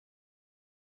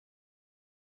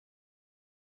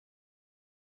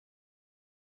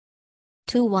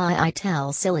2. Why I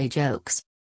tell silly jokes.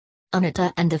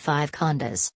 Anatta and the Five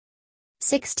Khandhas.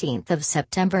 16th of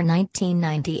September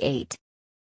 1998.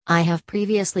 I have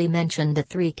previously mentioned the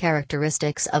three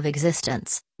characteristics of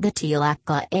existence, the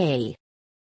tilakka.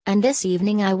 And this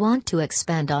evening I want to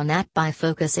expand on that by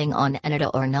focusing on anatta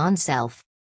or non-self.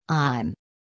 I'm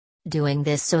doing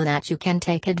this so that you can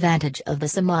take advantage of the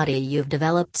samadhi you've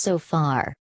developed so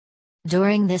far.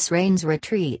 During this rains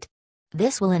retreat,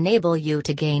 this will enable you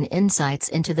to gain insights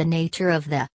into the nature of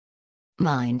the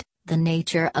mind, the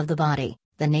nature of the body,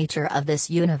 the nature of this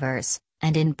universe,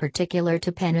 and in particular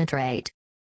to penetrate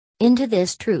into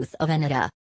this truth of anatta.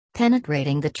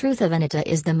 Penetrating the truth of anatta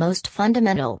is the most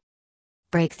fundamental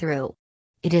breakthrough.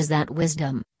 It is that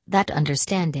wisdom, that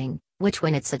understanding, which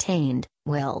when it's attained,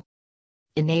 will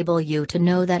enable you to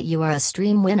know that you are a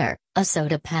stream winner, a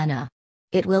sotapanna.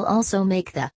 It will also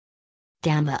make the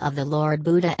Dhamma of the Lord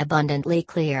Buddha abundantly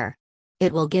clear.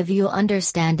 It will give you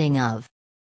understanding of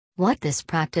what this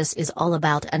practice is all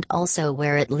about and also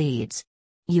where it leads.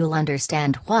 You'll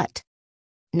understand what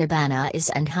nibbana is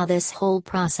and how this whole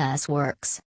process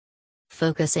works.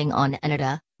 Focusing on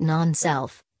anatta,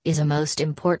 non-self, is a most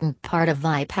important part of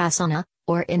vipassana,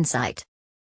 or insight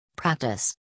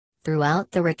practice.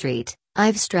 Throughout the retreat,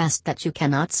 I've stressed that you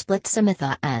cannot split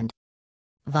samatha and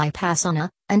vipassana,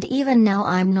 and even now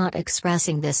I'm not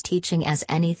expressing this teaching as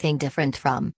anything different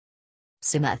from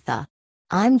samatha.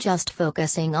 I'm just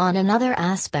focusing on another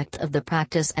aspect of the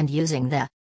practice and using the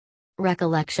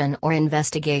recollection or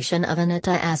investigation of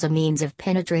anatta as a means of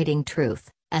penetrating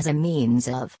truth, as a means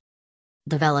of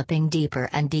developing deeper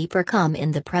and deeper calm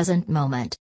in the present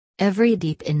moment. Every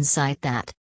deep insight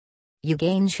that you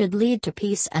gain should lead to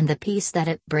peace, and the peace that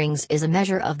it brings is a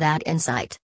measure of that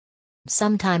insight.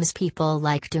 Sometimes people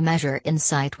like to measure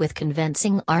insight with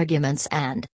convincing arguments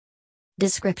and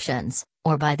descriptions,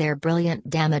 or by their brilliant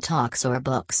Dhamma talks or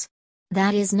books.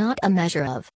 That is not a measure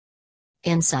of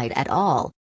insight at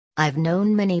all. I've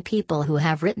known many people who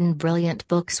have written brilliant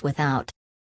books without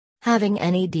having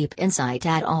any deep insight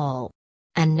at all.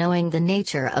 And knowing the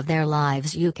nature of their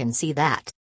lives, you can see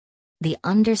that the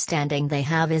understanding they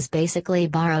have is basically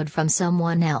borrowed from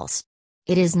someone else.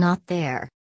 It is not their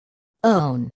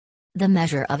own. The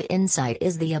measure of insight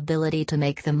is the ability to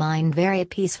make the mind very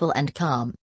peaceful and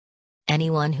calm.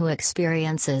 Anyone who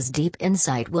experiences deep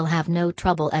insight will have no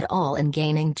trouble at all in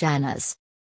gaining jhanas.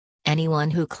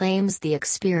 Anyone who claims the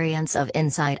experience of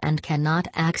insight and cannot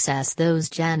access those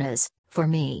jhanas, for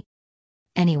me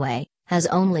anyway, has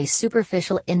only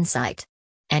superficial insight.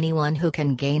 Anyone who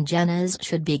can gain jhanas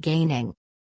should be gaining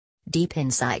deep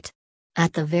insight.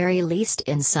 At the very least,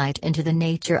 insight into the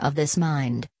nature of this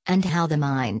mind, and how the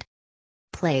mind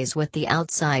plays with the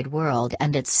outside world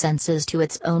and its senses to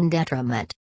its own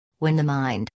detriment. When the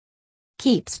mind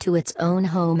keeps to its own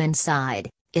home inside,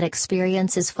 it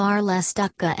experiences far less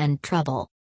dukkha and trouble.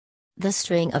 The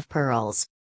string of pearls.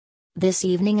 This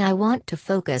evening I want to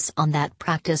focus on that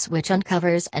practice which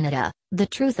uncovers anatta, the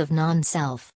truth of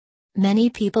non-self. Many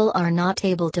people are not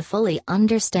able to fully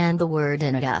understand the word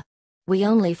anatta. We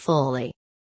only fully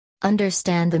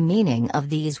understand the meaning of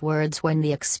these words when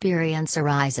the experience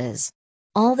arises.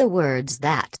 All the words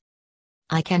that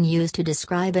I can use to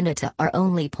describe anatta are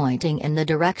only pointing in the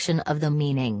direction of the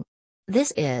meaning.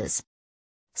 This is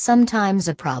sometimes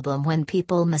a problem when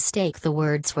people mistake the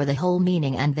words for the whole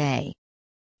meaning and they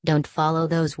don't follow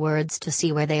those words to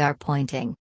see where they are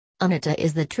pointing. Anatta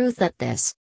is the truth that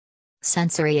this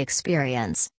sensory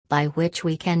experience, by which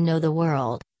we can know the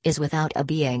world, is without a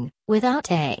being,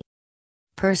 without a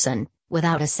person,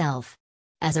 without a self.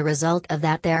 As a result of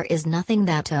that, there is nothing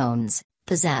that owns,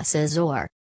 possesses, or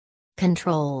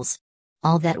controls.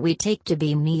 All that we take to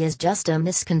be me is just a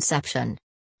misconception.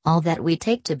 All that we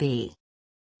take to be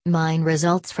mine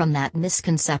results from that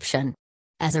misconception.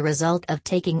 As a result of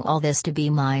taking all this to be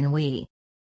mine, we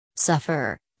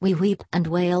suffer, we weep and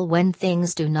wail when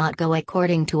things do not go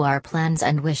according to our plans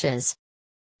and wishes.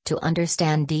 To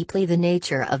understand deeply the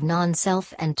nature of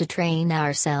non-self and to train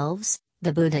ourselves,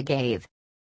 the Buddha gave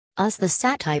us the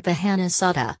Satipatthana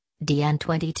Sutta, DN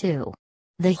 22.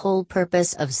 The whole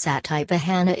purpose of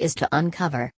Satipatthana is to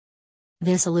uncover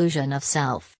this illusion of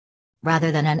self.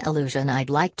 Rather than an illusion, I'd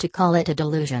like to call it a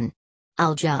delusion.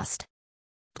 I'll just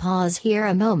pause here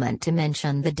a moment to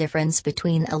mention the difference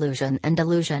between illusion and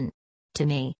delusion. To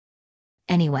me,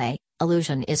 anyway,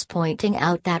 illusion is pointing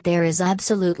out that there is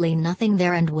absolutely nothing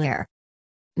there and we're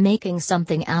making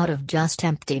something out of just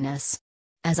emptiness.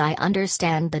 As I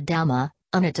understand the Dhamma,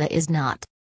 anatta is not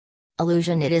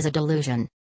illusion, it is a delusion.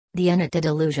 The anatta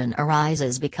delusion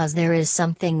arises because there is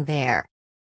something there.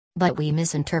 But we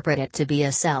misinterpret it to be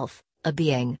a self, a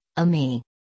being, a me.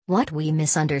 What we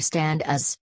misunderstand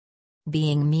as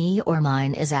being me or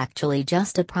mine is actually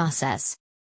just a process.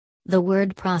 The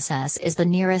word process is the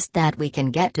nearest that we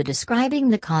can get to describing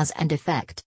the cause and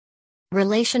effect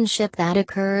relationship that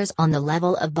occurs on the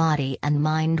level of body and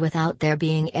mind without there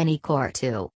being any core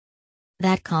to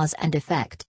that cause and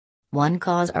effect. One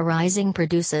cause arising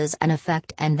produces an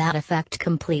effect, and that effect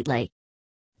completely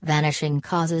vanishing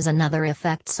causes another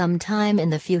effect sometime in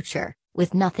the future,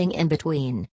 with nothing in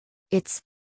between. It's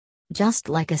just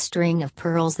like a string of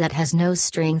pearls that has no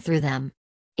string through them.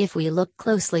 If we look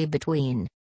closely between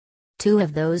two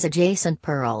of those adjacent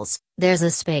pearls, there's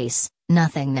a space,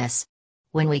 nothingness.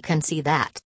 When we can see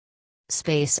that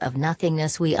space of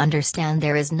nothingness, we understand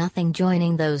there is nothing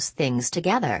joining those things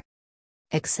together.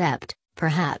 Except,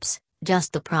 perhaps,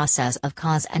 just the process of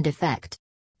cause and effect.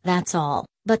 That's all,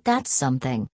 but that's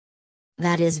something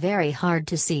that is very hard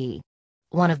to see.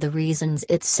 One of the reasons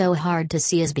it's so hard to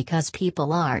see is because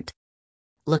people aren't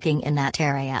looking in that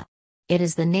area. It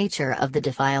is the nature of the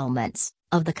defilements,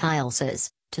 of the kilesas,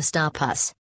 to stop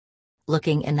us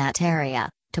looking in that area,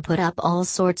 to put up all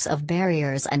sorts of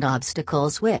barriers and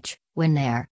obstacles which, when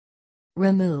they're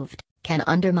removed, can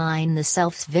undermine the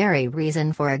self's very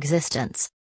reason for existence.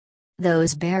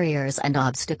 Those barriers and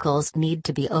obstacles need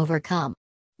to be overcome.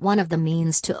 One of the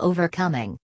means to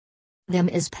overcoming them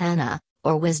is panna,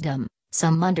 or wisdom,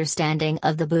 some understanding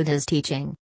of the Buddha's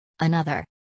teaching. Another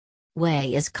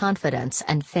way is confidence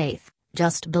and faith,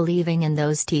 just believing in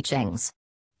those teachings.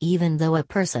 Even though a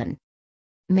person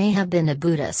may have been a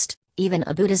Buddhist, even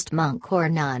a Buddhist monk or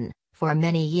nun, for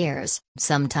many years,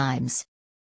 sometimes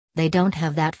they don't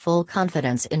have that full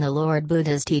confidence in the Lord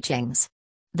Buddha's teachings.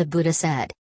 The Buddha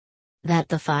said that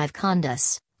the five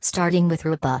khandhas, starting with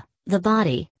rupa, the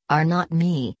body, are not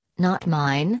me, not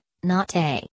mine, not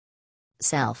a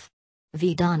self.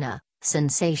 Vedana,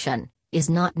 sensation, is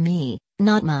not me,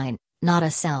 not mine, not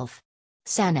a self.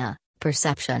 Sana,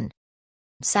 perception.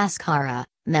 Saskara,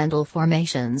 mental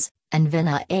formations, and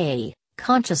vinaya,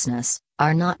 consciousness,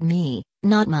 are not me,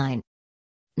 not mine,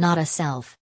 not a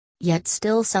self. Yet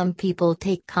still some people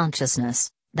take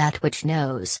consciousness, that which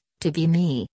knows, to be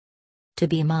me, to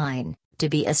be mine, to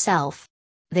be a self.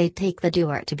 They take the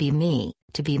doer to be me,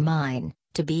 to be mine,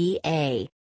 to be a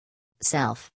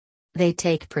self. They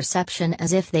take perception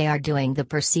as if they are doing the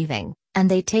perceiving, and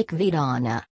they take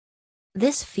vedana,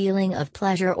 this feeling of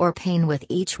pleasure or pain with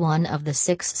each one of the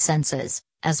six senses,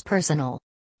 as personal.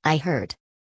 I hurt.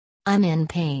 I'm in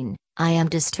pain, I am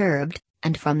disturbed,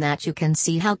 and from that you can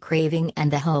see how craving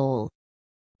and the whole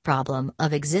problem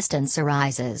of existence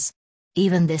arises.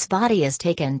 Even this body is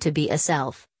taken to be a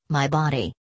self, my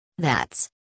body. That's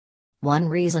one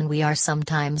reason we are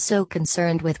sometimes so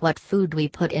concerned with what food we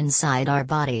put inside our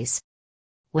bodies.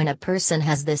 When a person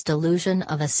has this delusion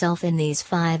of a self in these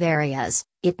five areas,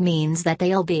 it means that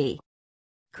they'll be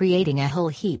creating a whole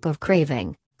heap of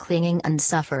craving, clinging and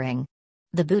suffering.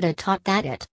 The Buddha taught that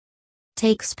it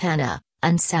takes panna,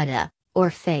 and saddha, or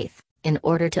faith, in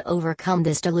order to overcome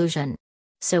this delusion.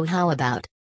 So how about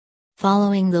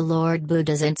following the Lord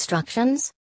Buddha's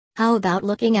instructions? How about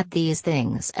looking at these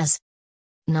things as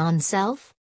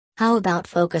non-self? How about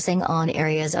focusing on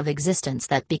areas of existence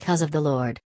that because of the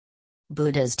Lord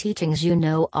Buddha's teachings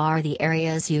are the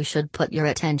areas you should put your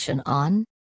attention on?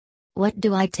 What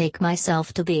do I take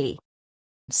myself to be?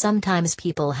 Sometimes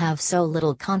people have so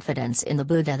little confidence in the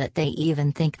Buddha that they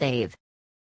even think they've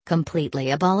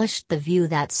completely abolished the view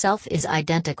that self is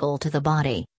identical to the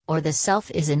body, or the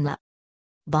self is in the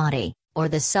body, or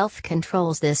the self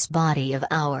controls this body of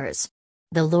ours.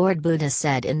 The Lord Buddha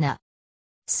said in the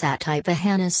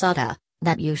Satipatthana Sutta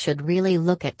that you should really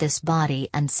look at this body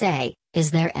and say, is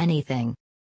there anything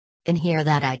in here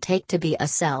that I take to be a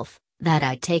self, that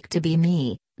I take to be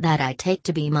me, that I take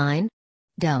to be mine?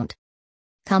 Don't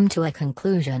come to a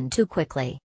conclusion too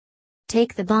quickly.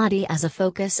 Take the body as a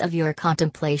focus of your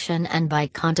contemplation, and by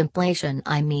contemplation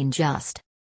I mean just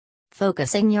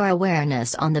focusing your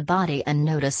awareness on the body and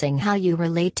noticing how you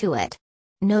relate to it.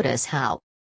 Notice how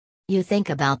you think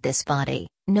about this body,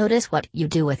 notice what you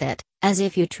do with it, as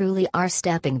if you truly are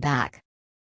stepping back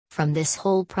from this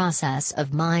whole process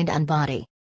of mind and body.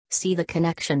 See the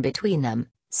connection between them,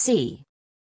 see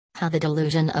how the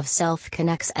delusion of self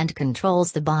connects and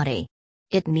controls the body.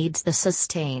 It needs the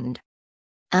sustained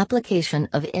application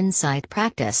of insight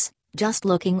practice, just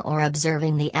looking or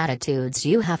observing the attitudes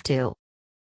you have to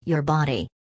your body.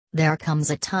 There comes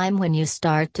a time when you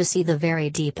start to see the very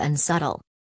deep and subtle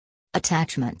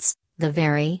attachments, the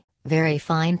very, very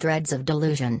fine threads of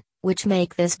delusion, which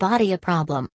make this body a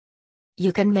problem.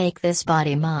 You can make this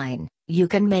body mine, you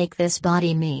can make this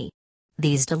body me.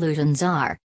 These delusions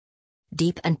are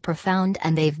deep and profound,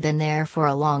 and they've been there for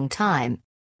a long time.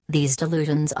 These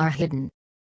delusions are hidden.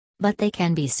 But they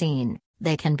can be seen,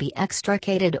 they can be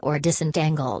extricated or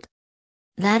disentangled.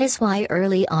 That is why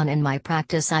early on in my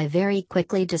practice I very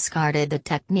quickly discarded the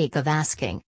technique of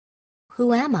asking,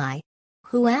 "Who am I?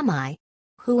 Who am I?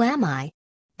 Who am I?"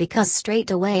 Because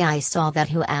straight away I saw that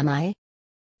 "who am I?"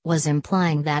 was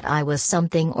implying that I was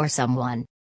something or someone.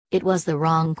 It was the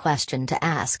wrong question to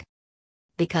ask.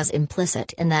 Because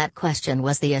implicit in that question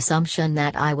was the assumption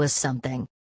that I was something.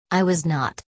 I was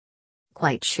not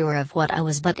quite sure of what I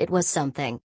was, but it was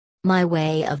something. My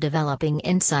way of developing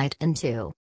insight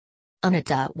into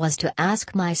anatta was to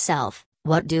ask myself,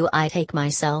 what do I take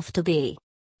myself to be?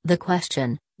 The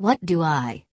question, what do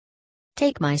I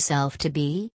take myself to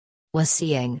be? Was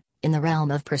seeing, in the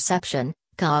realm of perception,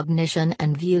 cognition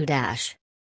and view.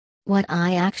 What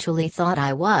I actually thought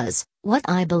I was, what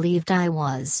I believed I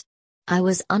was. I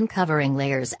was uncovering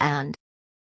layers and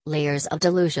layers of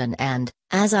delusion, and,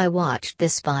 as I watched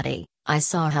this body, I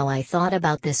saw how I thought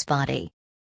about this body.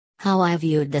 How I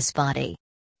viewed this body.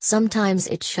 Sometimes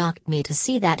it shocked me to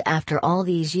see that after all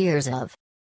these years of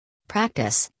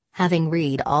practice, having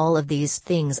read all of these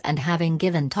things and having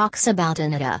given talks about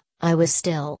anatta, I was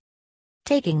still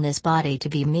taking this body to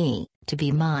be me, to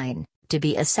be mine, to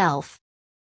be a self.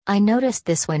 I noticed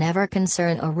this whenever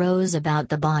concern arose about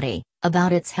the body,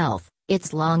 about its health,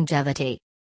 its longevity,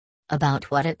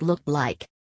 about what it looked like.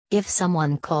 If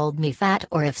someone called me fat,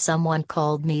 or if someone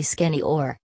called me skinny,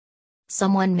 or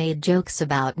someone made jokes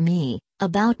about me,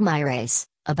 about my race,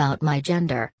 about my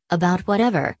gender, about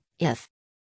whatever, if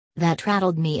that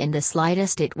rattled me in the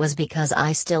slightest, it was because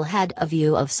I still had a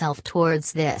view of self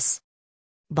towards this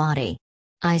body.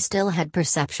 I still had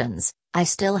perceptions, I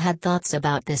still had thoughts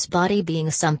about this body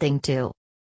being something to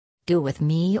do with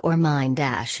me or mine.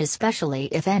 Especially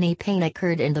if any pain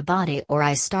occurred in the body or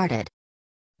I started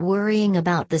worrying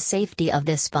about the safety of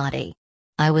this body.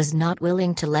 I was not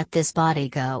willing to let this body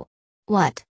go.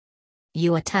 What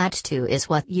you attach to is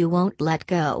what you won't let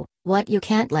go, what you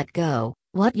can't let go,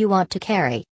 what you want to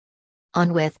carry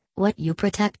on with, what you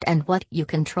protect and what you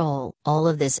control. All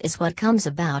of this is what comes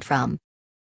about from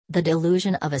the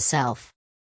delusion of a self.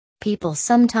 People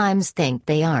sometimes think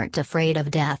they aren't afraid of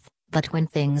death, but when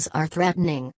things are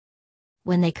threatening,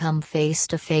 when they come face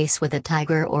to face with a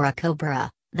tiger or a cobra,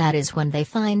 that is when they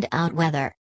find out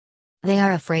whether they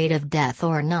are afraid of death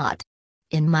or not.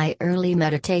 In my early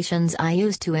meditations, I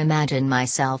used to imagine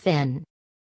myself in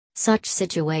such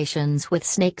situations with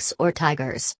snakes or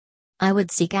tigers. I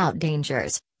would seek out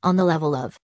dangers, on the level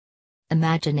of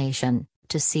imagination,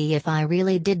 to see if I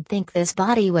really did think this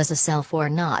body was a self or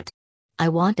not. I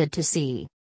wanted to see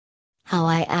how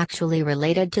I actually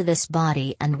related to this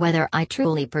body and whether I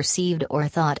truly perceived or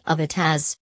thought of it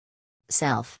as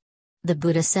self. The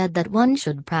Buddha said that one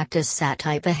should practice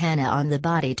satipahana on the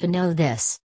body to know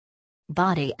this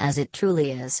body as it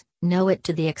truly is, know it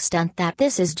to the extent that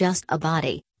this is just a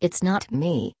body, it's not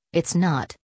me, it's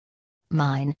not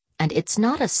mine, and it's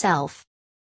not a self.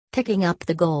 Picking up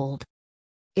the gold.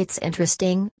 It's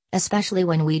interesting, especially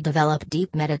when we develop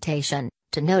deep meditation,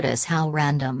 to notice how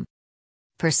random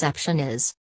perception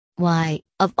is. Why,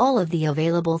 of all of the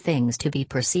available things to be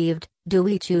perceived, do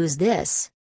we choose this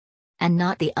and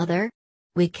not the other?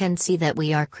 We can see that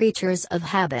we are creatures of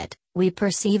habit, we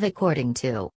perceive according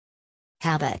to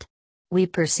habit. We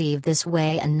perceive this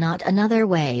way and not another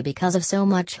way because of so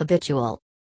much habitual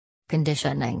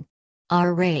conditioning.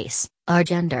 Our race, our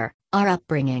gender, our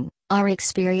upbringing, our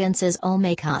experiences all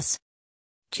make us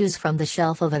choose from the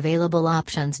shelf of available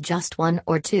options just one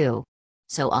or two.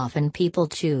 So often people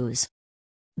choose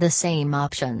the same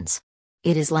options.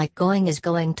 It is like going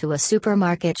to a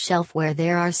supermarket shelf where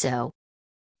there are so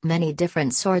many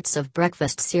different sorts of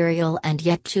breakfast cereal and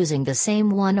yet choosing the same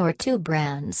one or two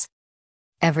brands.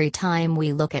 Every time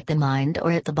we look at the mind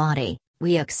or at the body,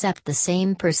 we accept the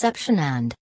same perception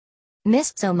and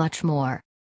miss so much more.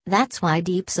 That's why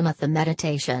deep samatha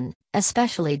meditation,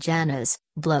 especially jhanas,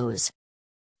 blows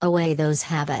away those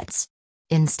habits.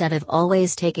 Instead of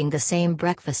always taking the same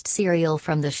breakfast cereal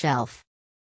from the shelf.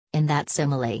 In that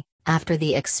simile, after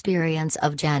the experience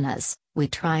of jhanas, we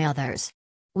try others.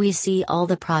 We see all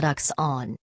the products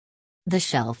on the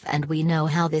shelf and we know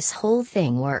how this whole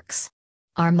thing works.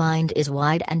 Our mind is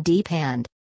wide and deep and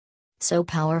so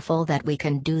powerful that we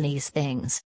can do these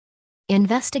things.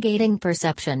 Investigating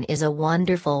perception is a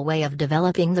wonderful way of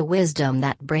developing the wisdom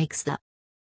that breaks the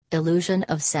illusion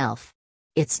of self.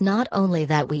 It's not only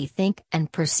that we think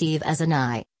and perceive as an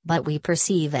I, but we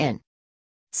perceive in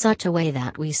such a way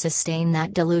that we sustain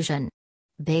that delusion.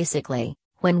 Basically,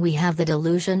 when we have the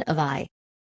delusion of I,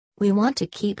 we want to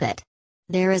keep it.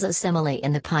 There is a simile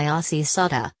in the Payasi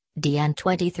Sutta, DN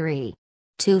 23.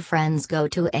 Two friends go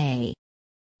to a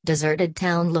deserted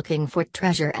town looking for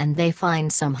treasure and they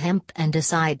find some hemp and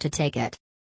decide to take it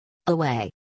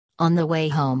away. On the way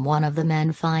home, one of the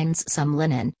men finds some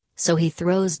linen, so he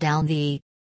throws down the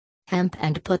hemp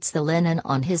and puts the linen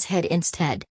on his head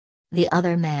instead. The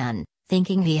other man,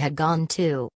 thinking he had gone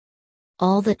to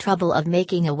all the trouble of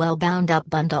making a well bound up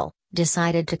bundle,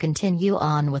 decided to continue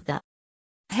on with the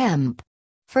hemp.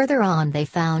 Further on they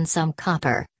found some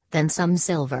copper, then some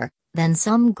silver, then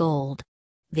some gold.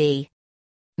 The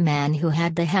man who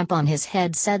had the hemp on his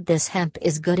head said, "This hemp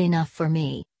is good enough for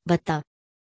me," but the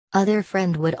other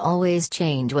friend would always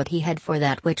change what he had for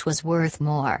that which was worth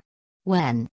more.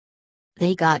 When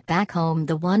they got back home,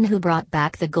 the one who brought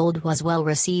back the gold was well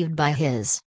received by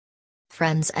his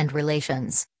friends and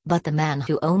relations, but the man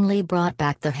who only brought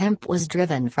back the hemp was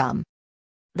driven from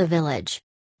the village.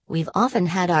 We've often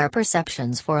had our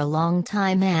perceptions for a long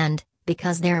time and,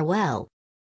 because they're well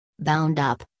bound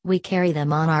up, we carry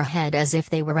them on our head as if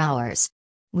they were ours.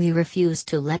 We refuse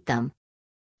to let them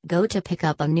go to pick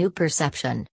up a new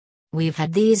perception. We've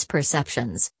had these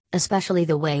perceptions, especially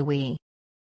the way we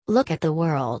look at the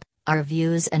world, our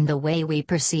views and the way we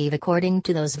perceive according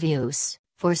to those views,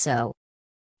 for so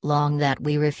long that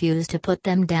we refuse to put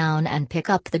them down and pick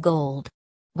up the gold.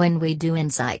 When we do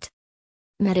insight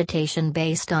meditation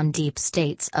based on deep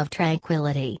states of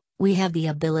tranquility, we have the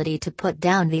ability to put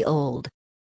down the old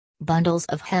bundles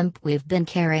of hemp we've been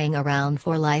carrying around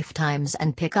for lifetimes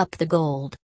and pick up the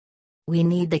gold. We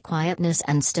need the quietness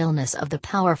and stillness of the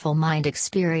powerful mind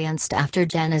experienced after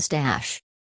jhanas dash.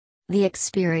 The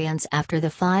experience after the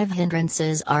 5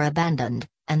 hindrances are abandoned,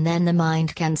 and then the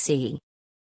mind can see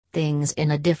things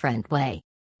in a different way.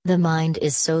 The mind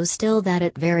is so still that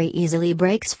it very easily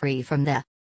breaks free from the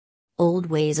old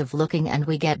ways of looking and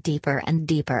we get deeper and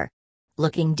deeper.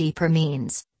 Looking deeper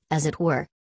means, as it were,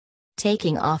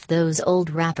 taking off those old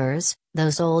wrappers,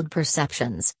 those old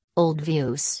perceptions, old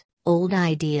views, old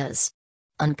ideas.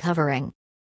 Uncovering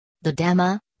the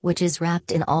Dhamma, which is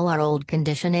wrapped in all our old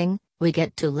conditioning, we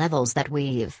get to levels that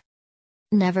we've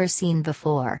never seen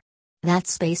before.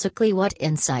 That's basically what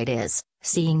insight is,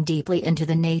 seeing deeply into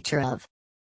the nature of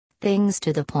things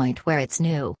to the point where it's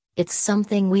new, it's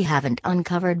something we haven't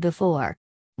uncovered before.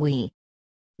 We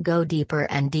go deeper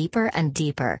and deeper and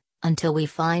deeper, until we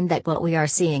find that what we are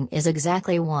seeing is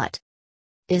exactly what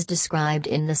is described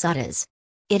in the suttas.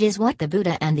 It is what the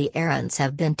Buddha and the Arhants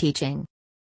have been teaching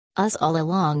us all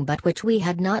along, but which we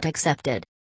had not accepted.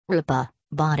 Rupa,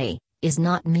 body, is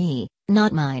not me,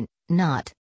 not mine,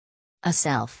 not a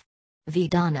self.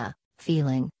 Vedana,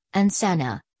 feeling, and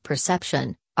sana,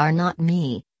 perception, are not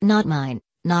me, not mine,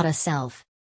 not a self.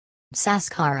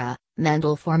 Saskara,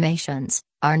 mental formations,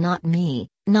 are not me,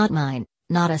 not mine,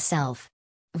 not a self.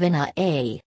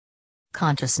 Vinaya,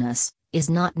 consciousness, is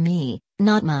not me,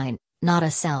 not mine, not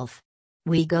a self.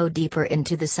 We go deeper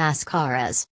into the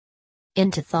saskaras,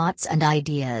 into thoughts and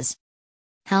ideas.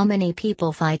 How many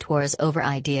people fight wars over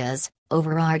ideas,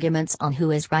 over arguments on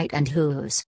who is right and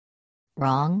who's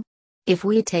wrong? If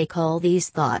we take all these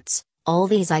thoughts, all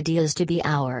these ideas to be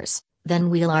ours, then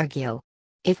we'll argue.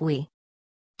 If we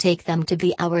take them to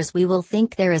be ours, we will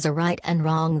think there is a right and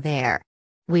wrong there.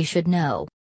 We should know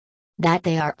that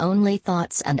they are only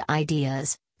thoughts and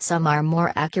ideas. Some are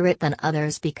more accurate than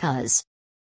others because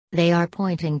they are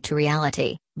pointing to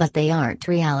reality, but they aren't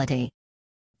reality.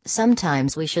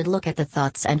 Sometimes we should look at the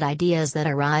thoughts and ideas that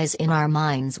arise in our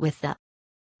minds with the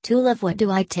tool of what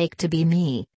do I take to be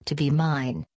me, to be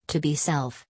mine, to be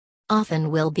self.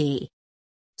 Often we'll be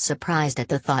surprised at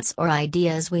the thoughts or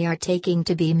ideas we are taking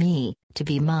to be me, to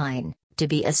be mine, to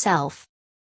be a self.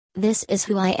 This is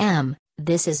who I am,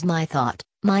 this is my thought,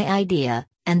 my idea,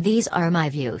 and these are my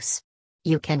views.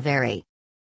 You can very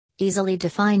easily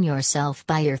define yourself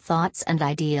by your thoughts and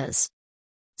ideas.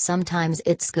 Sometimes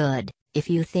it's good, if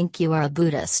you think you are a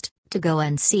Buddhist, to go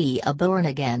and see a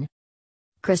born-again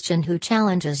Christian who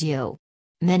challenges you.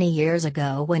 Many years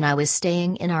ago, when I was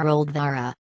staying in our old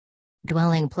Vara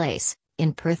dwelling place,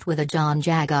 in Perth with Ajahn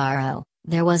Jagaro,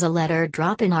 there was a letter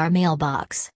drop in our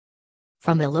mailbox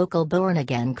from a local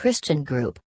born-again Christian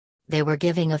group. They were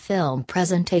giving a film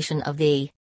presentation of the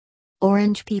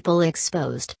Orange people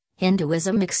exposed,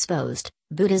 Hinduism exposed,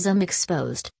 Buddhism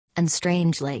exposed, and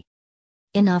strangely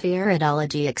enough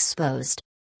iridology exposed.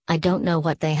 I don't know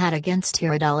what they had against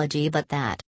iridology, but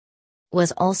that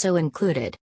was also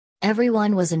included.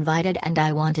 Everyone was invited and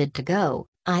I wanted to go.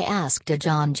 I asked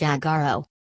Ajahn Jagaro,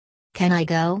 "Can I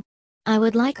go? I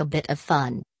would like a bit of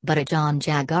fun," but Ajahn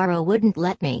Jagaro wouldn't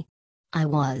let me. I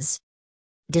was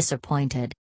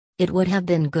disappointed. It would have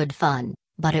been good fun,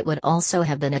 But it would also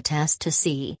have been a test to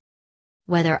see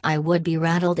whether I would be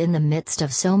rattled in the midst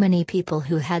of so many people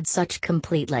who had such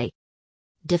completely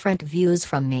different views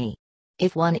from me.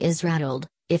 If one is rattled,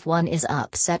 if one is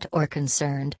upset or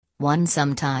concerned, one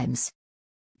sometimes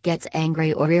gets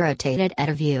angry or irritated at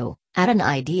a view, at an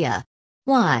idea.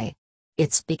 Why?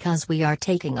 It's because we are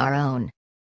taking our own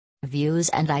views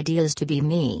and ideas to be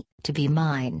me, to be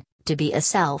mine, to be a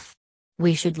self.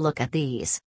 We should look at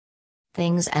these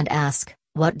things and ask,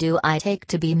 what do I take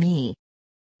to be me?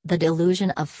 The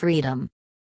delusion of freedom.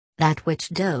 That which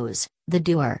does, the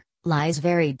doer, lies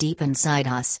very deep inside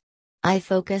us. I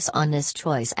focus on this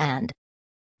choice and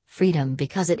freedom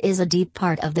because it is a deep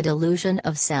part of the delusion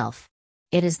of self.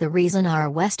 It is the reason our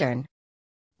Western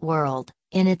world,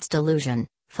 in its delusion,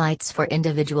 fights for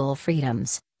individual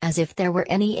freedoms, as if there were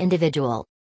any individual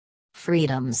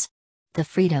freedoms. The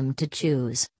freedom to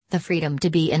choose, the freedom to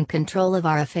be in control of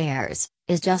our affairs,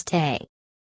 is just a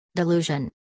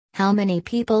delusion. How many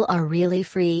people are really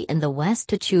free in the West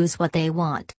to choose what they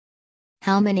want?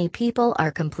 How many people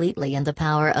are completely in the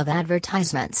power of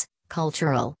advertisements,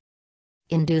 cultural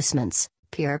inducements,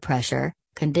 peer pressure,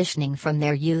 conditioning from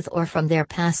their youth or from their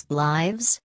past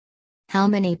lives? How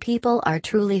many people are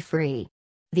truly free?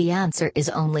 The answer is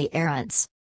only errance.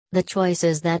 The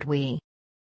choices that we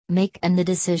make and the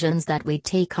decisions that we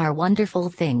take are wonderful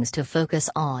things to focus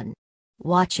on.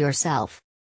 Watch yourself.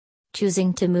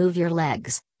 Choosing to move your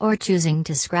legs, or choosing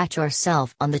to scratch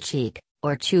yourself on the cheek,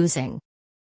 or choosing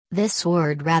this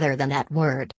word rather than that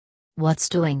word. What's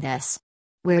doing this?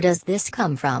 Where does this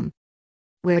come from?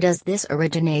 Where does this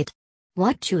originate?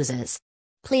 What chooses?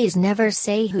 Please never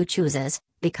say who chooses,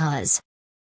 because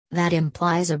that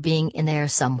implies a being in there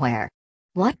somewhere.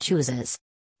 What chooses?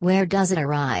 Where does it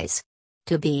arise?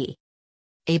 To be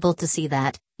able to see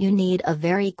that, you need a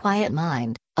very quiet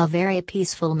mind, a very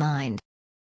peaceful mind.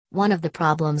 One of the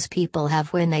problems people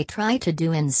have when they try to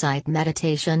do insight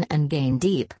meditation and gain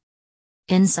deep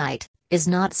insight, is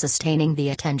not sustaining the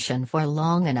attention for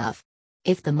long enough.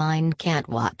 If the mind can't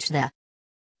watch the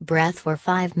breath for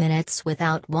 5 minutes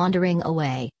without wandering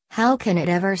away, how can it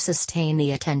ever sustain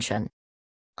the attention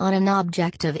on an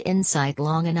object of insight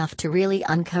long enough to really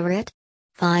uncover it?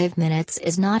 5 minutes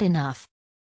is not enough.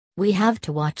 We have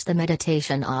to watch the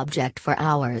meditation object for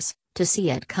hours, to see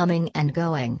it coming and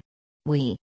going.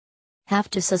 We have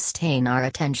to sustain our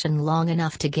attention long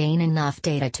enough to gain enough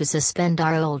data to suspend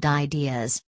our old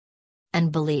ideas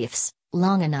and beliefs,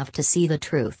 long enough to see the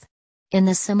truth. In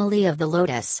the simile of the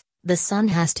lotus, the sun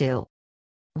has to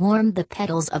warm the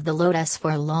petals of the lotus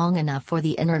for long enough for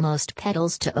the innermost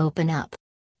petals to open up.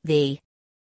 The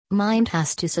mind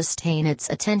has to sustain its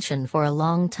attention for a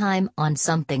long time on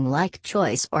something like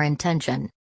choice or intention.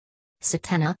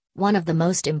 Satana, one of the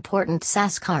most important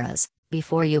saskaras,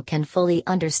 before you can fully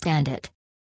understand it,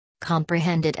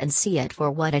 comprehend it and see it for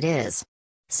what it is.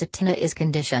 Satana is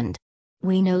conditioned.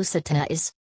 We know Satana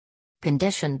is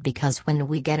conditioned because when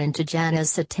we get into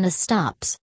jhanas, Satana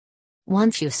stops.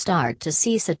 Once you start to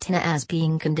see Satana as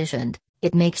being conditioned,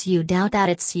 it makes you doubt that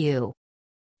it's you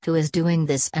who is doing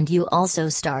this, and you also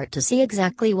start to see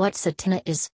exactly what Satana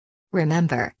is.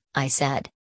 Remember, I said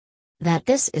that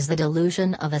this is the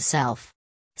delusion of a self.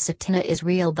 Satana is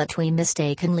real, but we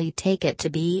mistakenly take it to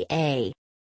be a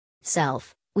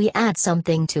self. We add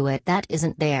something to it that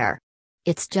isn't there.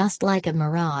 It's just like a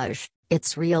mirage,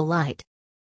 it's real light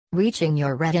reaching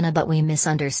your retina, but we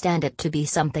misunderstand it to be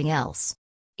something else.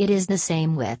 It is the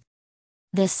same with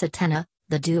this Satana,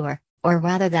 the doer, or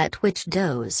rather that which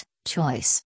does,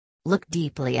 choice. Look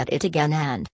deeply at it again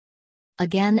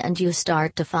and you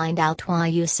start to find out why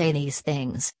you say these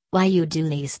things, why you do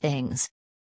these things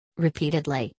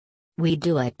repeatedly. We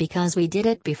do it because we did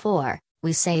it before,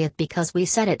 we say it because we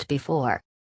said it before.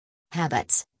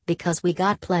 Habits, because we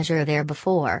got pleasure there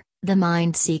before, the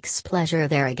mind seeks pleasure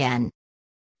there again.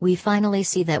 We finally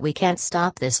see that we can't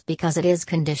stop this because it is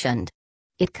conditioned.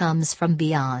 It comes from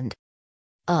beyond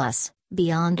us,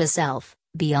 beyond a self,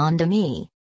 beyond a me.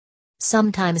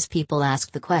 Sometimes people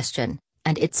ask the question,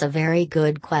 and it's a very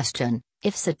good question,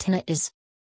 if Satana is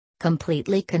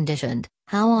completely conditioned,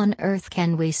 how on earth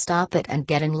can we stop it and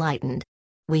get enlightened?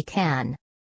 We can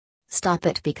stop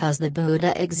it because the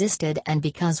Buddha existed and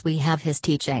because we have his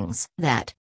teachings.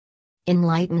 That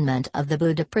enlightenment of the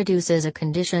Buddha produces a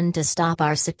condition to stop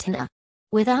our Satana.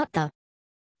 Without the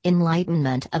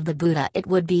enlightenment of the Buddha, it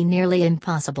would be nearly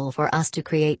impossible for us to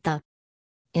create the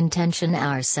intention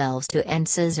ourselves to end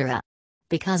Caesura.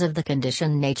 Because of the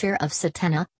conditioned nature of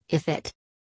Satana, if it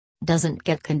doesn't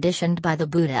get conditioned by the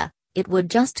Buddha, it would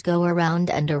just go around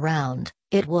and around,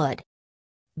 it would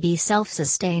be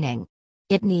self-sustaining.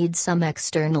 It needs some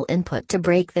external input to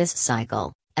break this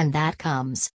cycle, and that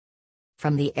comes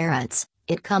from the arhats,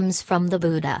 it comes from the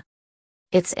Buddha.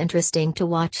 It's interesting to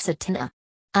watch Satana.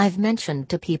 I've mentioned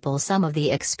to people some of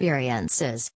the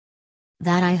experiences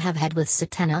that I have had with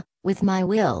Satana, with my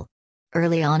will.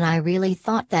 Early on, I really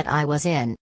thought that I was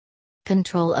in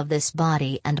control of this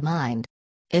body and mind.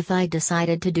 If I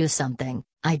decided to do something,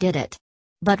 I did it.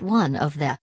 But one of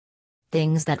the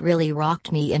things that really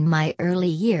rocked me in my early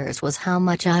years was how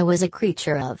much I was a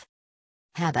creature of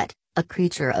habit, a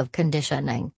creature of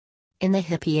conditioning. In the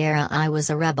hippie era, I was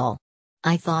a rebel.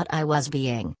 I thought I was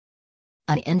being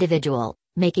an individual,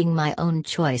 making my own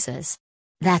choices.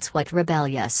 That's what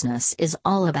rebelliousness is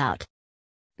all about.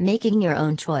 Making your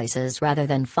own choices rather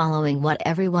than following what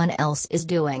everyone else is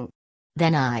doing.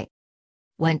 Then I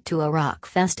went to a rock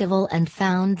festival and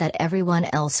found that everyone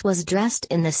else was dressed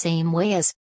in the same way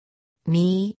as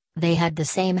me. They had the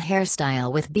same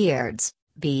hairstyle with beards,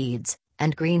 beads,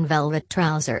 and green velvet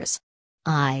trousers.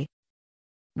 I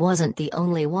wasn't the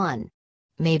only one.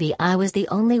 Maybe I was the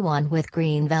only one with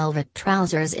green velvet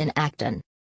trousers in Acton.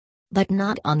 But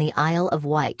not on the Isle of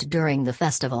Wight during the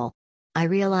festival. I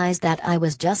realized that I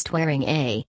was just wearing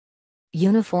a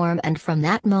uniform, and from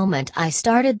that moment I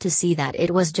started to see that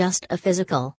it was just a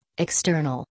physical,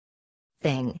 external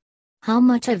thing. How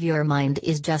much of your mind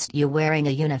is just you wearing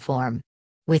a uniform?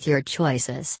 With your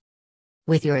choices,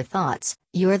 with your thoughts,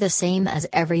 you're the same as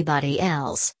everybody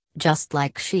else, just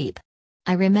like sheep.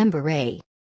 I remember a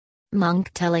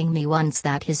monk telling me once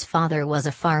that his father was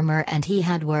a farmer and he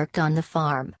had worked on the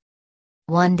farm.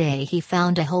 One day he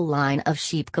found a whole line of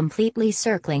sheep completely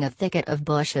circling a thicket of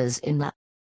bushes in the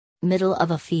middle of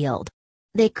a field.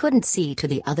 They couldn't see to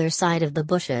the other side of the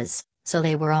bushes, so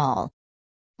they were all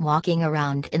walking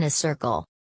around in a circle.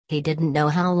 He didn't know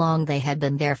how long they had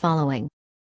been there following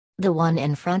the one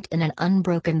in front in an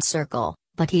unbroken circle,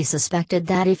 but he suspected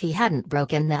that if he hadn't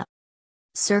broken the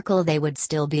circle they would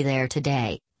still be there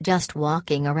today, just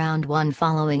walking around, one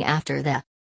following after the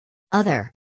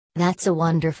other. That's a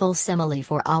wonderful simile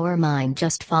for our mind,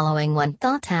 just following one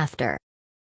thought after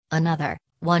another,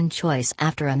 one choice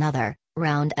after another,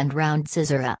 round and round.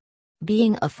 Caesar.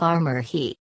 Being a farmer,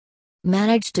 he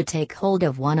managed to take hold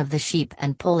of one of the sheep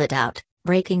and pull it out,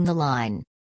 breaking the line.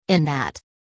 In that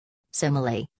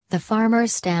simile, the farmer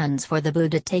stands for the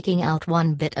Buddha taking out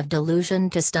one bit of delusion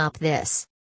to stop this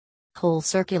whole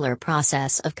circular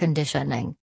process of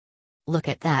conditioning. Look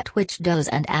at that which does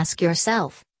and ask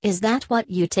yourself, is that what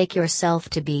you take yourself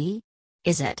to be?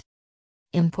 Is it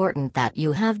important that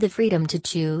you have the freedom to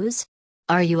choose?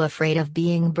 Are you afraid of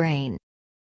being brain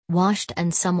washed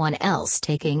and someone else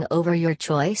taking over your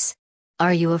choice?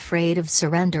 Are you afraid of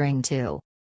surrendering to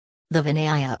the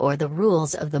Vinaya or the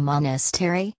rules of the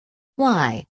monastery?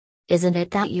 Why isn't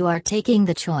it that you are taking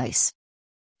the choice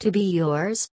to be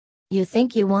yours? You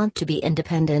think you want to be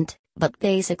independent, but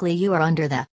basically you are under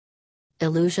the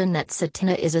illusion that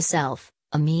Satana is a self,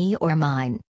 a me or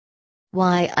mine.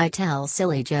 Why I tell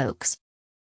silly jokes.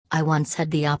 I once had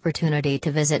the opportunity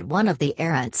to visit one of the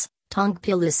arhats,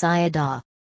 Tongpulu Sayadaw.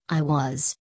 I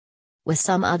was with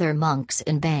some other monks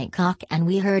in Bangkok and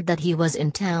we heard that he was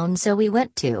in town, so we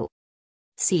went to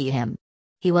see him.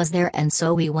 He was there and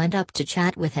so we went up to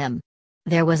chat with him.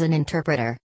 There was an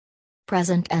interpreter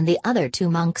present and the other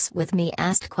two monks with me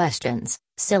asked questions,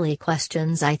 silly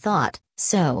questions I thought,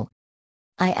 so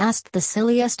I asked the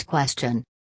silliest question.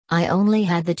 I only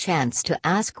had the chance to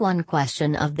ask one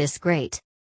question of this great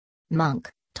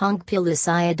monk, Tongpulu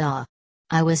Sayadaw.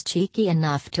 I was cheeky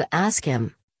enough to ask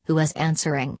him, who was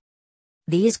answering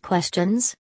these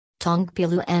questions?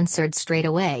 Tongpulu answered straight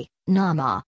away,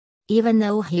 Nama. Even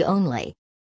though he only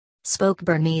spoke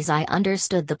Burmese, I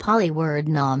understood the Pali word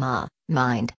Nama,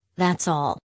 mind, that's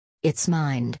all. It's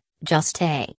mind, just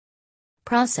a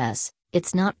process,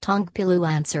 it's not Tongpulu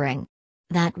answering.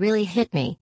 That really hit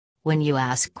me. When you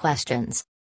ask questions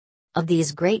of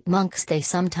these great monks, they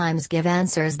sometimes give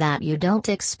answers that you don't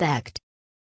expect.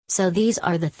 So these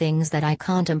are the things that I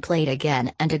contemplate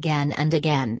again and again and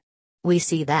again. We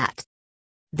see that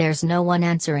there's no one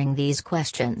answering these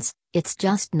questions, it's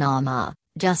just Nama,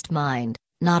 just mind,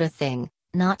 not a thing,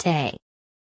 not a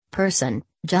person,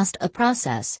 just a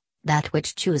process, that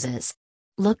which chooses.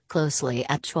 Look closely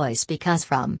at choice, because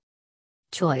from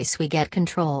choice we get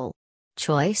control.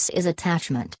 Choice is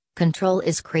attachment, control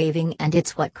is craving, and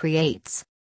it's what creates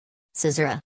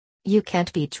Caesar. You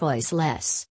can't be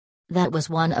choiceless. That was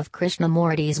one of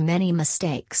Krishnamurti's many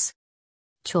mistakes.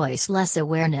 Choiceless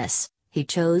awareness, he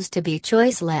chose to be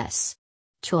choiceless.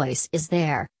 Choice is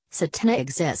there, Satana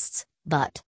exists,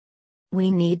 but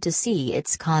we need to see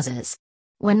its causes.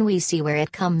 When we see where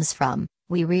it comes from,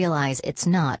 we realize it's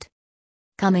not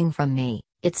coming from me,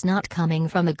 it's not coming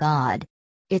from a God.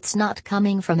 It's not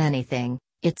coming from anything,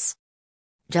 it's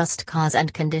just cause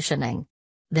and conditioning.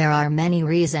 There are many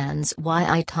reasons why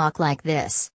I talk like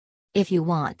this. If you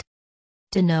want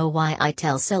to know why I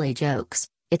tell silly jokes,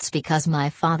 it's because my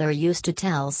father used to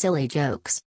tell silly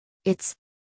jokes. It's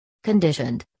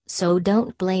conditioned, so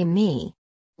don't blame me.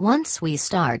 Once we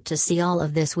start to see all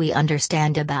of this, we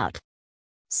understand about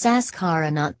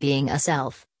Saskara not being a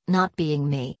self, not being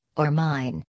me, or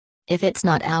mine. If it's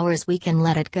not ours, we can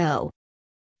let it go.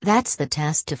 That's the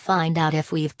test to find out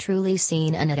if we've truly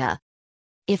seen anatta.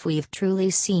 If we've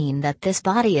truly seen that this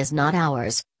body is not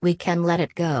ours, we can let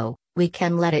it go, we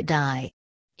can let it die.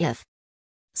 If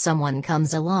someone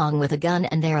comes along with a gun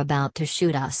and they're about to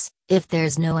shoot us, if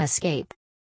there's no escape,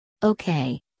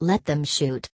 okay, let them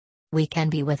shoot. We can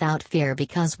be without fear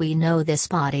because we know this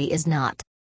body is not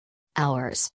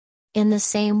ours. In the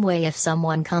same way, if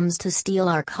someone comes to steal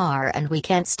our car and we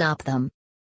can't stop them,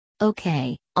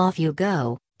 okay, off you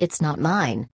go, it's not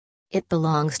mine. It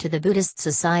belongs to the Buddhist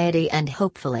society and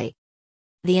hopefully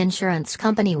the insurance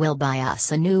company will buy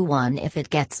us a new one if it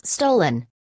gets stolen.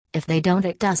 If they don't,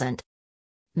 it doesn't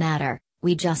matter,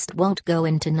 we just won't go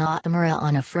into Natamura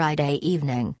on a Friday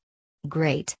evening.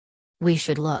 Great. We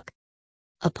should look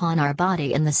upon our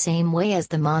body in the same way as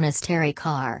the monastery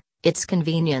car. It's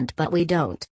convenient, but we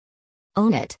don't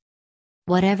own it.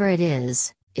 Whatever it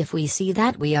is, if we see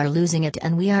that we are losing it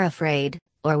and we are afraid,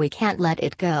 or we can't let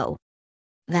it go,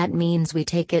 that means we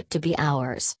take it to be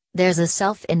ours. There's a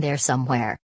self in there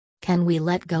somewhere. Can we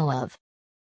let go of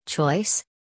choice?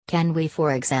 Can we,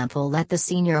 for example, let the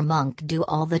senior monk do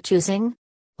all the choosing?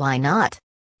 Why not?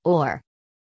 Or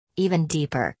even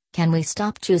deeper, can we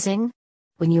stop choosing?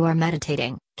 When you are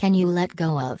meditating, can you let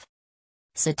go of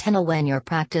satana when you're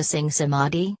practicing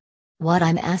samadhi? What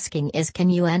I'm asking is, can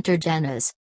you enter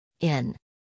jhanas? In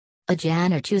a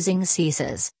jhana, choosing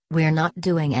ceases, we're not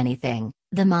doing anything,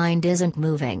 the mind isn't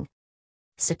moving.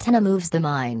 Satana moves the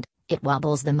mind, it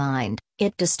wobbles the mind,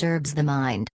 it disturbs the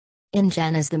mind. In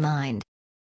jhanas, the mind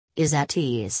is at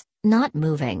ease, not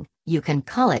moving. You can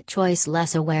call it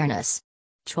choiceless awareness.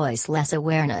 Choiceless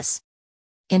awareness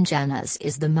in jhanas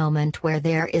is the moment where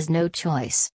there is no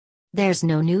choice. There's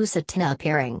no new satana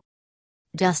appearing.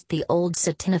 Just the old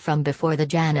satana from before the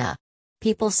jhana.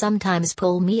 People sometimes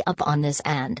pull me up on this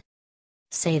and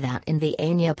say that in the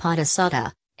Anapada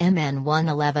Sutta, MN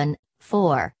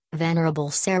 111.4, Venerable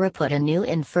Sariputta knew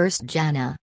in first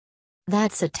jhana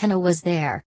that satana was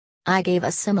there. I gave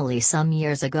a simile some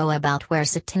years ago about where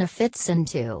satana fits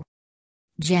into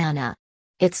jhana.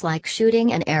 It's like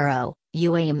shooting an arrow,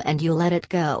 you aim and you let it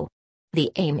go.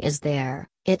 The aim is there,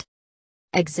 it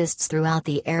exists throughout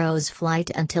the arrow's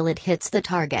flight until it hits the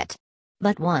target.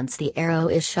 But once the arrow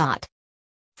is shot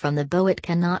from the bow, it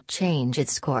cannot change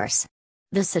its course.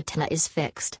 The satana is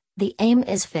fixed, the aim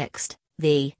is fixed,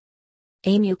 the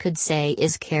aim, you could say,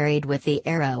 is carried with the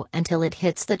arrow until it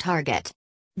hits the target.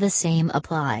 The same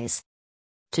applies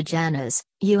to jhanas.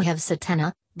 You have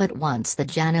satana, but once the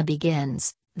jhana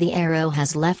begins, the arrow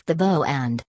has left the bow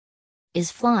and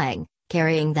is flying,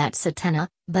 carrying that satana,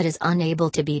 but is unable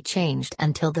to be changed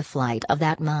until the flight of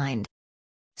that mind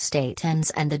state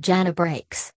ends and the jhana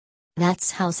breaks.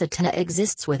 That's how satana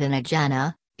exists within a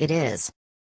jhana. It is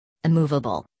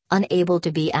immovable, unable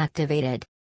to be activated.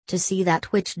 To see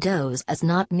that which does as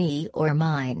not me or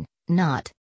mine,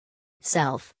 not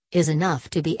self, is enough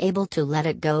to be able to let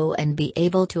it go and be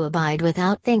able to abide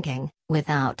without thinking,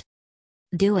 without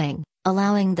doing,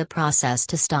 allowing the process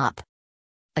to stop.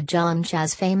 Ajahn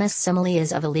Chah's famous simile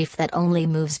is of a leaf that only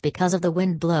moves because of the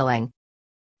wind blowing.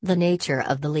 The nature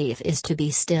of the leaf is to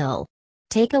be still.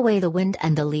 Take away the wind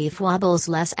and the leaf wobbles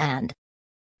less and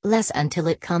less until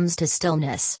it comes to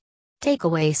stillness. Take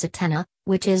away satana,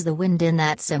 which is the wind in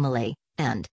that simile,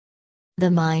 and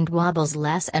the mind wobbles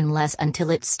less and less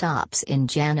until it stops in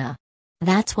jhana.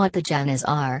 That's what the jhanas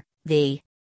are, the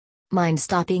mind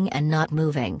stopping and not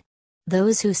moving.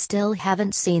 Those who still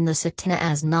haven't seen the satana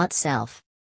as not self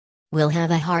will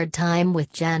have a hard time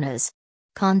with jhanas.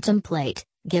 Contemplate,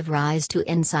 give rise to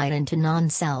insight into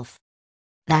non-self.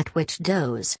 That which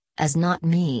does, as not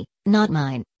me, not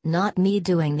mine, not me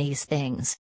doing these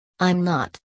things. I'm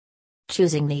not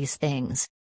choosing these things.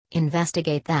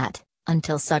 Investigate that,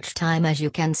 until such time as you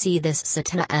can see this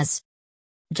satana as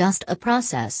just a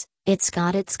process. It's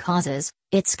got its causes,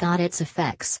 it's got its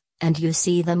effects, and you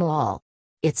see them all.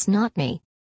 It's not me.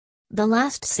 The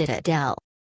last citadel.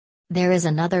 There is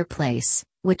another place,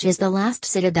 which is the last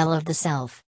citadel of the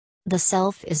self. The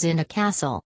self is in a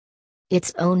castle.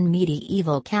 Its own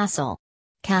medieval castle.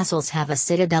 Castles have a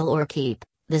citadel or keep.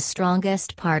 the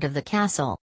strongest part of the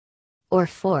castle. Or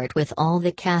fort with all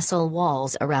the castle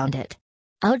walls around it.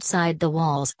 Outside the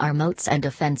walls are moats and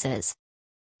defenses.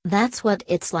 That's what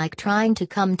it's like trying to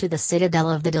come to the citadel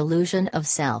of the delusion of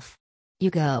self. You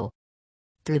go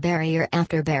through barrier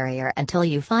after barrier until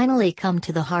you finally come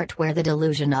to the heart where the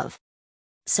delusion of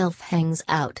self hangs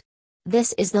out.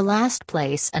 This is the last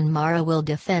place, and Mara will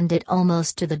defend it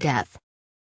almost to the death.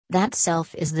 That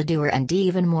self is the doer, and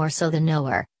even more so the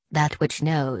knower, that which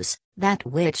knows, that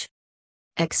which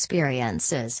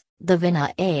experiences, the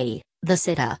vinaya, the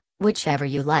citta, whichever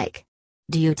you like.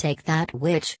 Do you take that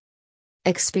which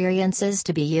experiences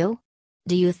to be you?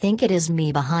 Do you think it is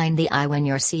me behind the eye when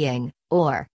you're seeing,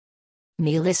 or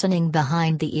me listening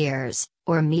behind the ears,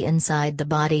 or me inside the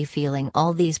body feeling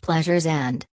all these pleasures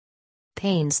and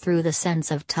pains through the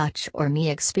sense of touch, or me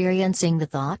experiencing the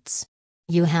thoughts?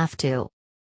 You have to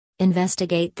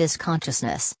investigate this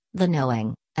consciousness, the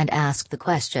knowing, and ask the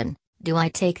question, do I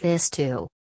take this to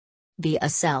be a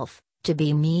self, to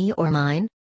be me or mine?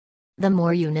 The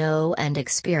more you know and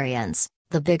experience,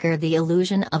 the bigger the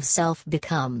illusion of self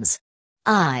becomes.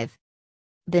 I've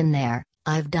been there,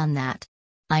 I've done that.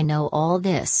 I know all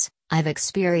this, I've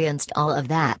experienced all of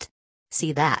that.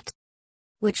 See that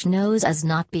which knows as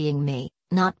not being me,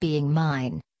 not being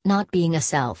mine, not being a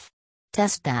self.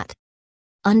 Test that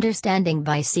understanding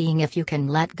by seeing if you can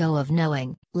let go of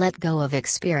knowing, let go of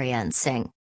experiencing.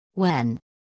 When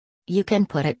you can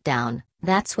put it down,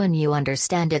 that's when you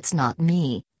understand it's not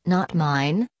me, not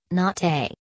mine, not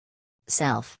a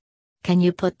self. Can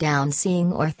you put down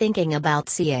seeing or thinking about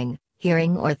seeing,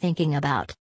 hearing or thinking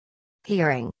about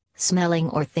hearing, smelling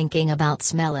or thinking about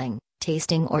smelling,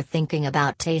 tasting or thinking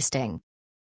about tasting,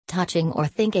 touching or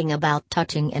thinking about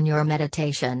touching in your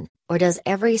meditation, or does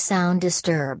every sound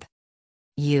disturb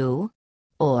you?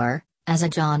 Or, as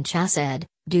Ajahn Chah said,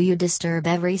 do you disturb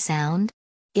every sound?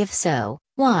 If so,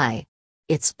 why?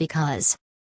 It's because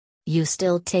you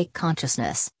still take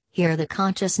consciousness, hear the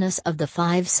consciousness of the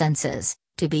five senses,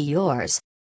 to be yours.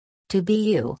 To be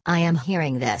you. I am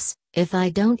hearing this, if I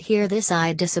don't hear this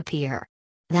I disappear.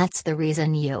 That's the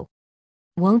reason you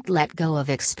won't let go of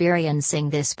experiencing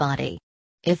this body.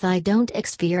 If I don't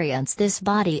experience this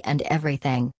body and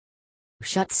everything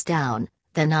shuts down,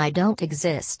 then I don't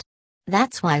exist.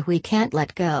 That's why we can't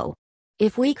let go.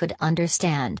 If we could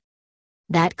understand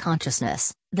that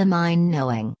consciousness, the mind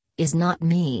knowing, is not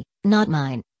me, not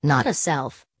mine, not a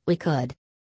self, we could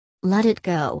let it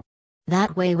go.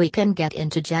 That way we can get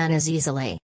into jhanas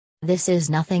easily. This is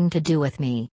nothing to do with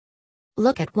me.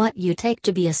 Look at what you take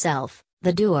to be a self,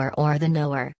 the doer or the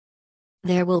knower.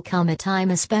 There will come a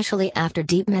time, especially after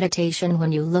deep meditation,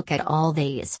 when you look at all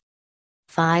these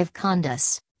five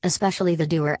khandhas, especially the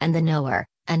doer and the knower,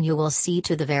 and you will see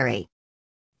to the very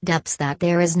depths that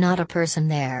there is not a person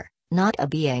there, not a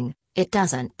being, it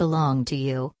doesn't belong to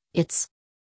you, it's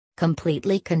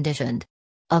completely conditioned.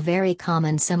 A very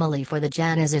common simile for the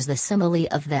jhanas is the simile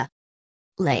of the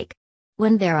lake.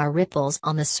 When there are ripples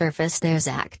on the surface there's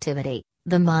activity,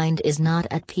 the mind is not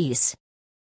at peace.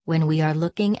 When we are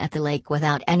looking at the lake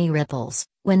without any ripples,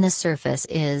 when the surface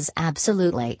is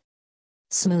absolutely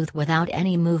smooth without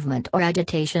any movement or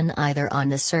agitation either on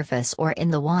the surface or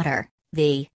in the water,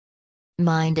 the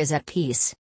mind is at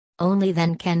peace. Only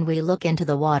then can we look into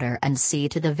the water and see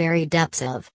to the very depths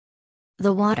of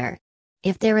the water.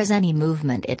 If there is any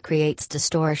movement, it creates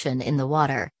distortion in the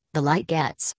water, the light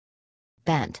gets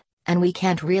bent, and we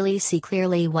can't really see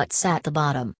clearly what's at the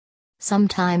bottom.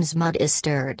 Sometimes mud is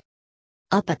stirred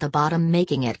up at the bottom,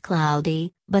 making it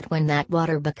cloudy, but when that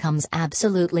water becomes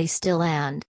absolutely still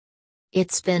and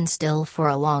it's been still for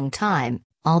a long time,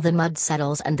 all the mud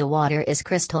settles and the water is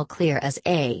crystal clear as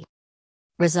a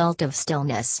result of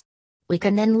stillness. We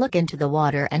can then look into the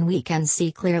water and we can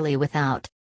see clearly without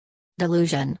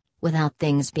delusion, without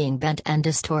things being bent and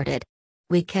distorted.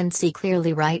 We can see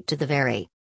clearly right to the very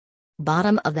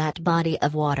bottom of that body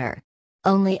of water.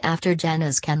 Only after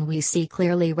jhanas can we see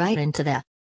clearly right into the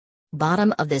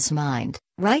bottom of this mind,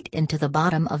 right into the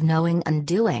bottom of knowing and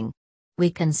doing. We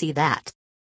can see that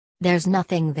there's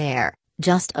nothing there,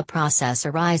 just a process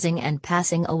arising and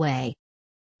passing away.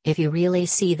 If you really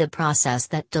see the process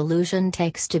that delusion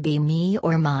takes to be me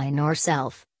or mine or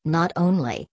self, not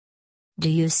only do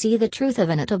you see the truth of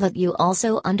anatta, but you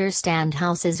also understand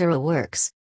how caesura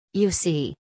works. You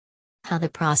see how the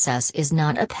process is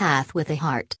not a path with a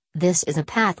heart, this is a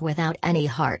path without any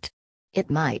heart. It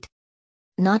might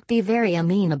not be very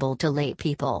amenable to lay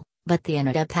people, but the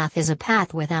anatta path is a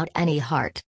path without any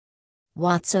heart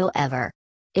whatsoever.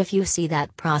 If you see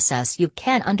that process, you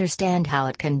can understand how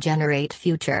it can generate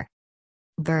future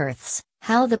births,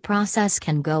 how the process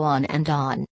can go on and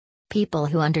on. People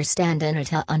who understand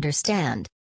anatta understand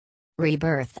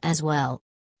rebirth as well.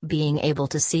 Being able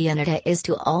to see anatta is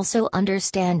to also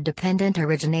understand dependent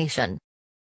origination.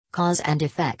 Cause and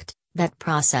effect, that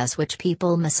process which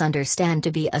people misunderstand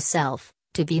to be a self,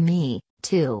 to be me,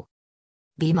 to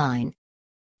be mine.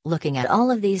 Looking at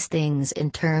all of these things in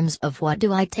terms of what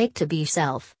do I take to be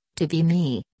self, to be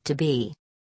me, to be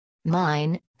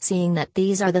mine, seeing that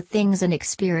these are the things in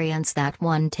experience that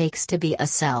one takes to be a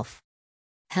self,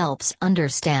 helps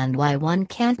understand why one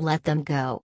can't let them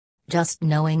go. Just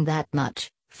knowing that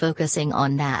much, focusing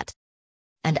on that,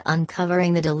 and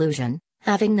uncovering the delusion,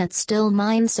 having that still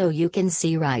mind so you can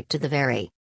see right to the very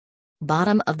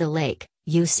bottom of the lake,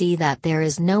 you see that there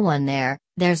is no one there,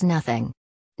 there's nothing.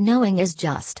 Knowing is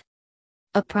just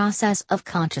a process of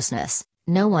consciousness,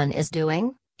 no one is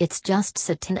doing, it's just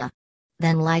satana.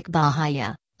 Then like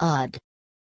Bahaya, Ud.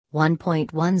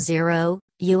 1.10,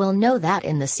 you will know that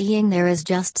in the seeing there is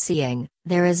just seeing,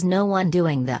 there is no one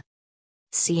doing the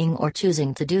seeing or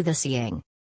choosing to do the seeing.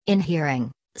 In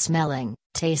hearing, smelling,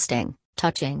 tasting,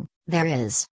 touching, there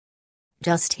is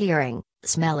just hearing,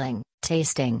 smelling,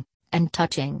 tasting, and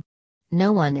touching.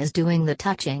 No one is doing the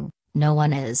touching, no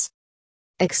one is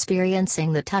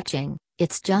experiencing the touching,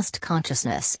 it's just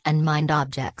consciousness and mind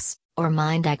objects, or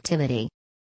mind activity.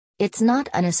 It's not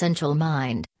an essential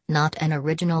mind, not an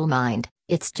original mind,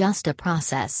 it's just a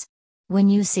process. When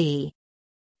you see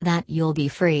that, you'll be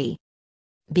free.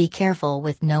 Be careful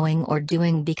with knowing or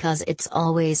doing because it's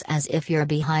always as if you're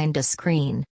behind a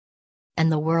screen and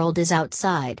the world is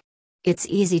outside. It's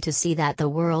easy to see that the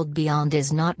world beyond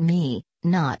is not me,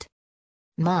 not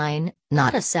mine,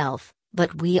 not a self,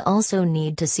 but we also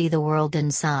need to see the world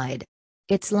inside.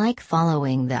 It's like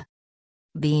following the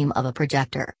beam of a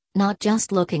projector, not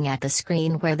just looking at the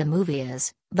screen where the movie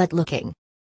is, but looking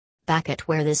back at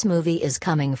where this movie is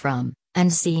coming from,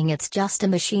 and seeing it's just a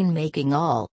machine making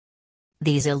all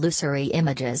these illusory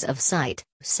images of sight,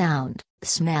 sound,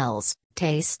 smells,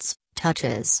 tastes,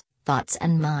 touches, thoughts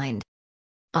and mind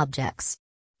objects.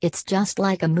 It's just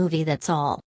like a movie, that's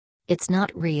all. It's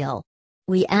not real.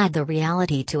 We add the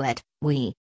reality to it,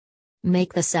 we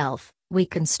make the self, we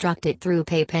construct it through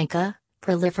papanka,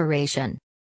 proliferation.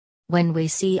 When we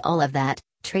see all of that,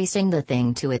 tracing the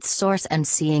thing to its source and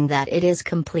seeing that it is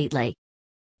completely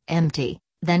empty,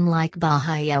 then like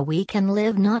Bahaya we can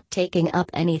live not taking up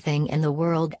anything in the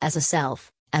world as a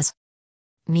self, as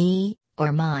me,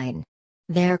 or mine.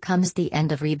 There comes the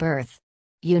end of rebirth.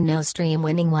 You know stream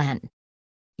winning when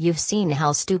you've seen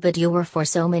how stupid you were for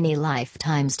so many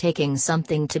lifetimes taking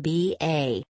something to be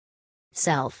a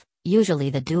self, usually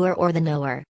the doer or the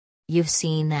knower. You've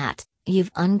seen that,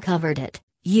 you've uncovered it,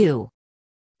 you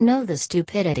know the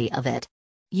stupidity of it.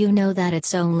 You know that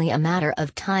it's only a matter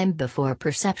of time before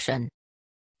perception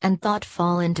and thought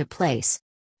fall into place.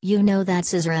 You know that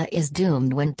Caesar is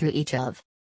doomed when through each of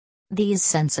these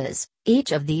senses,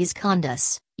 each of these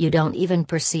khandhas, you don't even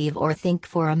perceive or think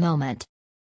for a moment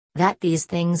that these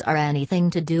things are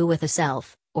anything to do with the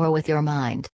self, or with your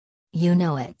mind. You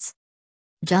know it's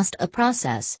just a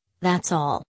process, that's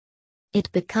all.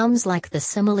 It becomes like the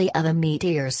simile of a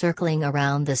meteor circling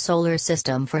around the solar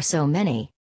system for so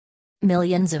many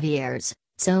millions of years,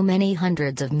 so many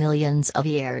hundreds of millions of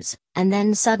years, and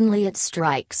then suddenly it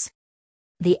strikes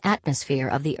the atmosphere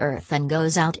of the Earth and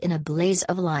goes out in a blaze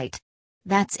of light.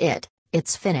 That's it,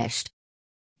 it's finished.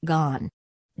 Gone.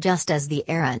 Just as the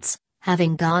errants,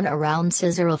 having gone around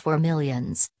Caesar for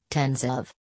millions, tens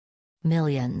of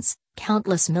millions,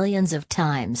 countless millions of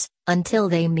times, until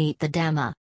they meet the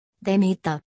Dhamma. They meet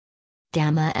the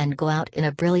Dhamma and go out in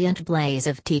a brilliant blaze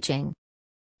of teaching.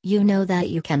 You know that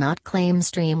you cannot claim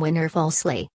stream winner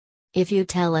falsely. If you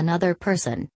tell another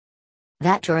person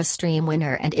that you're a stream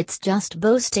winner and it's just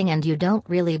boasting and you don't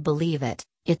really believe it,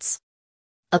 it's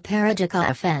a parajika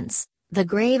offense, the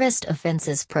gravest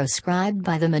offenses prescribed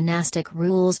by the monastic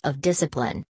rules of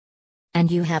discipline. And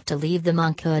you have to leave the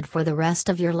monkhood for the rest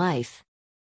of your life.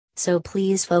 So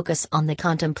please focus on the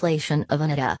contemplation of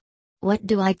anatta. What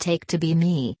do I take to be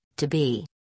me, to be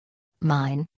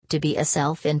mine, to be a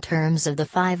self in terms of the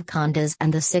 5 khandhas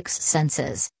and the 6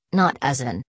 senses, not as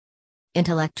an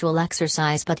intellectual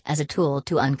exercise but as a tool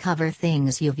to uncover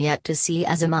things you've yet to see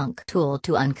as a monk. Tool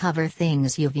to uncover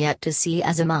things you've yet to see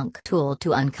as a monk. Tool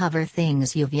to uncover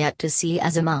things you've yet to see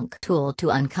as a monk. Tool to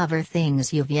uncover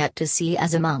things you've yet to see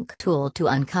as a monk. Tool to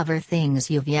uncover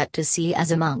things you've yet to see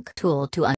as a monk. Tool to